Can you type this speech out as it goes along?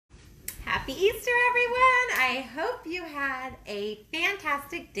Happy Easter, everyone! I hope you had a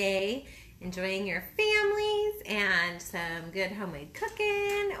fantastic day enjoying your families and some good homemade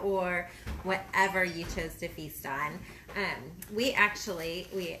cooking or whatever you chose to feast on. We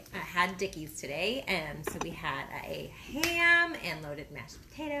had Dickies today, and so we had a ham and loaded mashed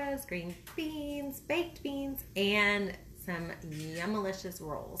potatoes, green beans, baked beans, and some yummalicious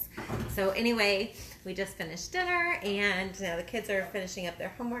rolls. So anyway, we just finished dinner, and the kids are finishing up their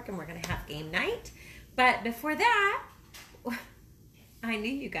homework, and we're going to have game night. But before that, I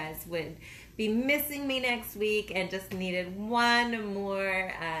knew you guys would be missing me next week and just needed one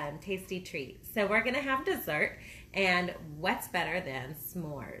more tasty treat. So we're going to have dessert, and what's better than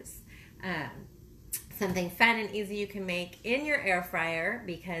s'mores? Something fun and easy you can make in your air fryer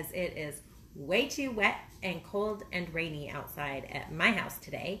because it is way too wet and cold and rainy outside at my house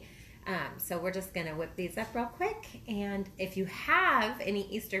today. So we're just going to whip these up real quick. And if you have any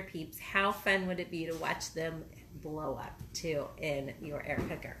Easter peeps, how fun would it be to watch them blow up too in your air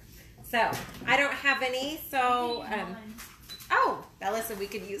cooker? So I don't have any, so oh, Bella said we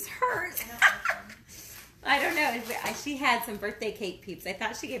could use hers. I don't know. She had some birthday cake peeps. I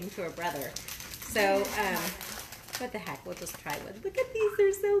thought she gave them to her brother. So what the heck? We'll just try one. Look at these.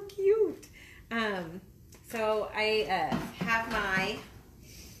 They're so cute. So I have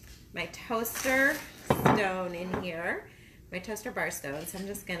my toaster stone in here, my toaster bar stone. So I'm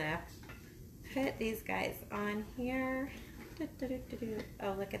just gonna put these guys on here.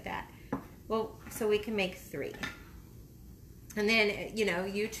 Oh, look at that. Well, so we can make 3. And then,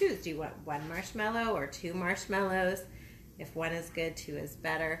 you choose. Do you want 1 marshmallow or 2 marshmallows? If 1 is good, 2 is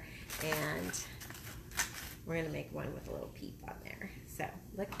better. And we're going to make 1 with a little peep on there. So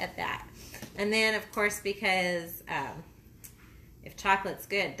look at that. And then, of course, because if chocolate's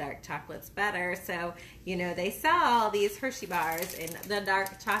good, dark chocolate's better. So, they sell these Hershey bars in the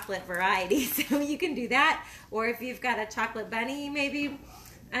dark chocolate variety. So you can do that. Or if you've got a chocolate bunny, maybe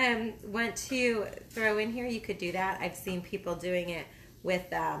want to throw in here, you could do that. I've seen people doing it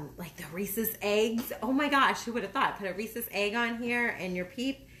with like the Reese's eggs. Oh my gosh, who would have thought? Put a Reese's egg on here and your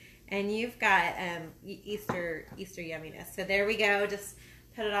peep, and you've got Easter yumminess. So there we go. Just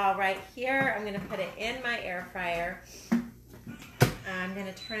put it all right here. I'm going to put it in my air fryer. I'm going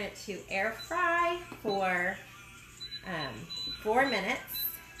to turn it to air fry for 4 minutes,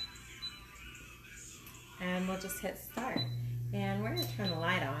 and we'll just hit start. And we're going to turn the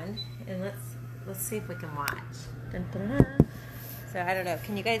light on, and let's see if we can watch. Dun, dun, dun. So I don't know.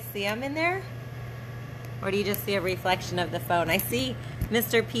 Can you guys see them in there? Or do you just see a reflection of the phone? I see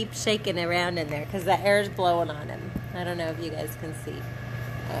Mr. Peep shaking around in there because the air is blowing on him. I don't know if you guys can see.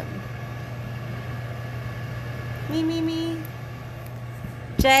 Me.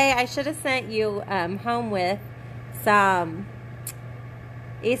 Jay, I should have sent you home with some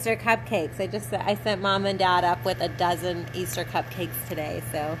Easter cupcakes. I sent Mom and Dad up with a dozen Easter cupcakes today.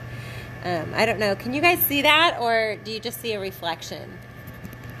 So I don't know. Can you guys see that, or do you just see a reflection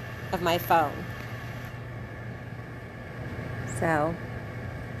of my phone? So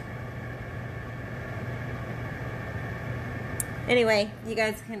anyway, you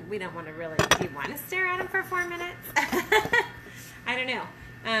guys can. We don't want to really. Do you want to stare at them for 4 minutes? I don't know.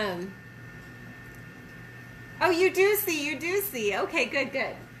 Oh, you do see. Okay,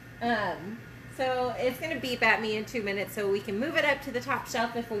 good. So it's going to beep at me in 2 minutes, so we can move it up to the top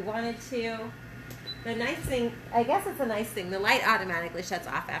shelf if we wanted to. The nice thing, I guess it's a nice thing, the light automatically shuts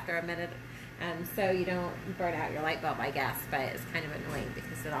off after a minute, so you don't burn out your light bulb, I guess, but it's kind of annoying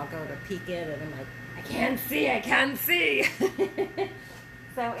because then I'll go to peek in and I'm like, I can't see.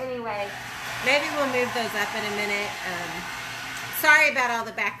 So anyway, maybe we'll move those up in a minute. Sorry about all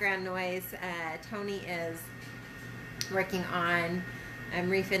the background noise. Tony is working on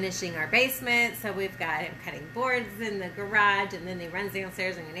refinishing our basement, so we've got him cutting boards in the garage, and then he runs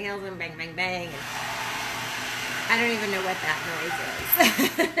downstairs and he nails them, bang, bang, bang, and I don't even know what that noise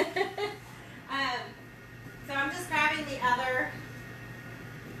is. So I'm just grabbing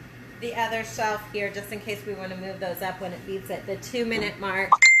the other shelf here, just in case we want to move those up when it beeps at the 2-minute mark.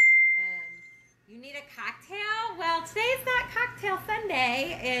 You need a cocktail? Well, today's not Cocktail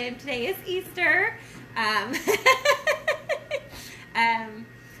Sunday, and today is Easter.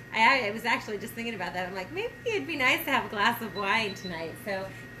 I was actually just thinking about that. I'm like, maybe it'd be nice to have a glass of wine tonight. So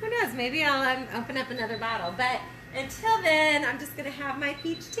who knows? Maybe I'll open up another bottle. But until then, I'm just going to have my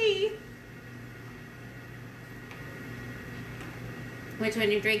peach tea. Which when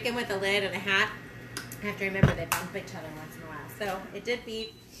you're drinking with a lid and a hat, you have to remember they bump each other once in a while. So it did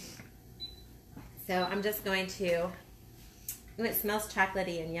beep. So I'm just going to, ooh, it smells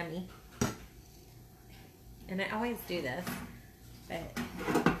chocolatey and yummy. And I always do this, but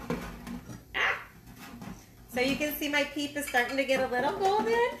So you can see my peep is starting to get a little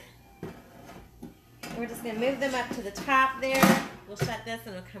golden. We're just going to move them up to the top there. We'll shut this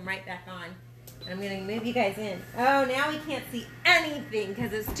and it'll come right back on. And I'm going to move you guys in. Oh, now we can't see anything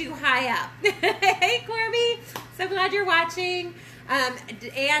because it's too high up. Hey, Corby. So glad you're watching.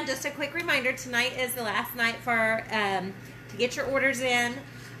 And just a quick reminder, tonight is the last night for to get your orders in.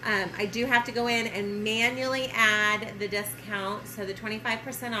 I do have to go in and manually add the discount, so the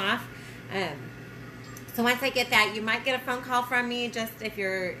 25% off. So once I get that, you might get a phone call from me just if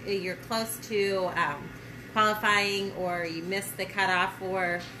you're close to qualifying or you missed the cutoff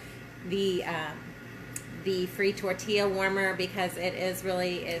for the free tortilla warmer, because it's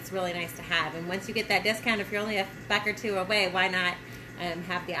really nice to have. And once you get that discount, if you're only a buck or two away, why not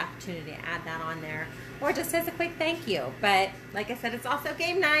have the opportunity to add that on there, or just as a quick thank you. But like I said, it's also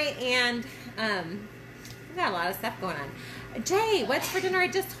game night, and we've got a lot of stuff going on. Jay, what's for dinner? I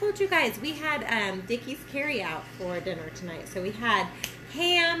just told you guys we had Dickie's carry out for dinner tonight. So we had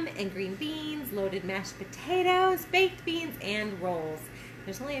ham and green beans, loaded mashed potatoes, baked beans, and rolls.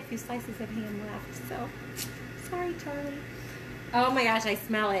 There's only a few slices of ham left, so sorry, Charlie. Oh my gosh, I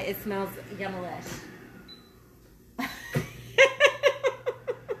smell it. It smells yummilish.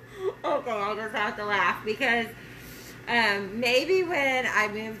 Okay, I just have to laugh because maybe when I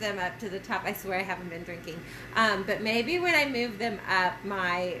move them up to the top, I swear I haven't been drinking, but maybe when I move them up,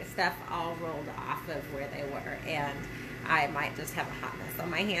 my stuff all rolled off of where they were, and I might just have a hot mess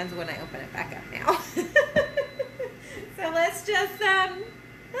on my hands when I open it back up now. So let's just,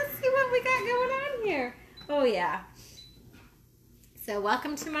 let's see what we got going on here. Oh yeah. So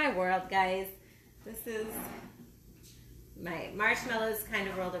welcome to my world, guys. This is my marshmallows kind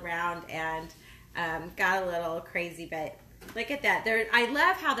of rolled around and got a little crazy, but look at that. I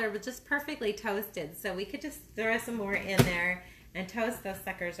love how they're just perfectly toasted, so we could just throw some more in there and toast those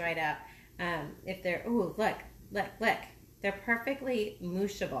suckers right up. If they're, ooh, look, they're perfectly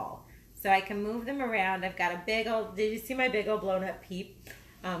mushable, so I can move them around. I've got a big old, did you see my big old blown up peep?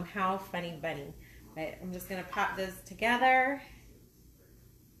 How funny bunny. But I'm just gonna pop those together.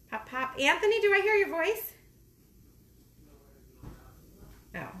 Pop, pop. Anthony, do I hear your voice?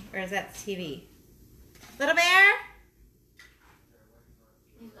 Oh, or is that TV? Little bear?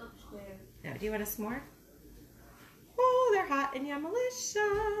 He's upstairs. No, do you want a s'more? Oh, they're hot and yummilicious.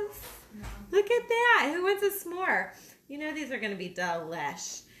 No. Look at that. Who wants a s'more? You know these are going to be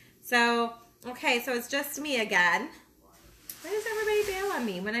delish. So, okay, so it's just me again. Why does everybody bail on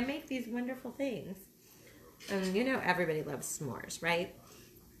me when I make these wonderful things? You know everybody loves s'mores, right?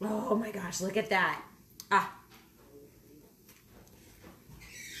 Oh my gosh, look at that. Ah.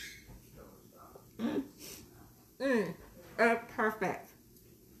 Perfect.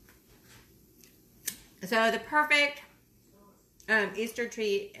 So the perfect Easter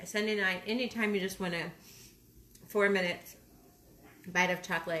treat, Sunday night, anytime you just want a 4 minutes bite of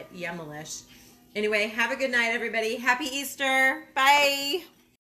chocolate, yummilish. Anyway, have a good night, everybody. Happy Easter. Bye.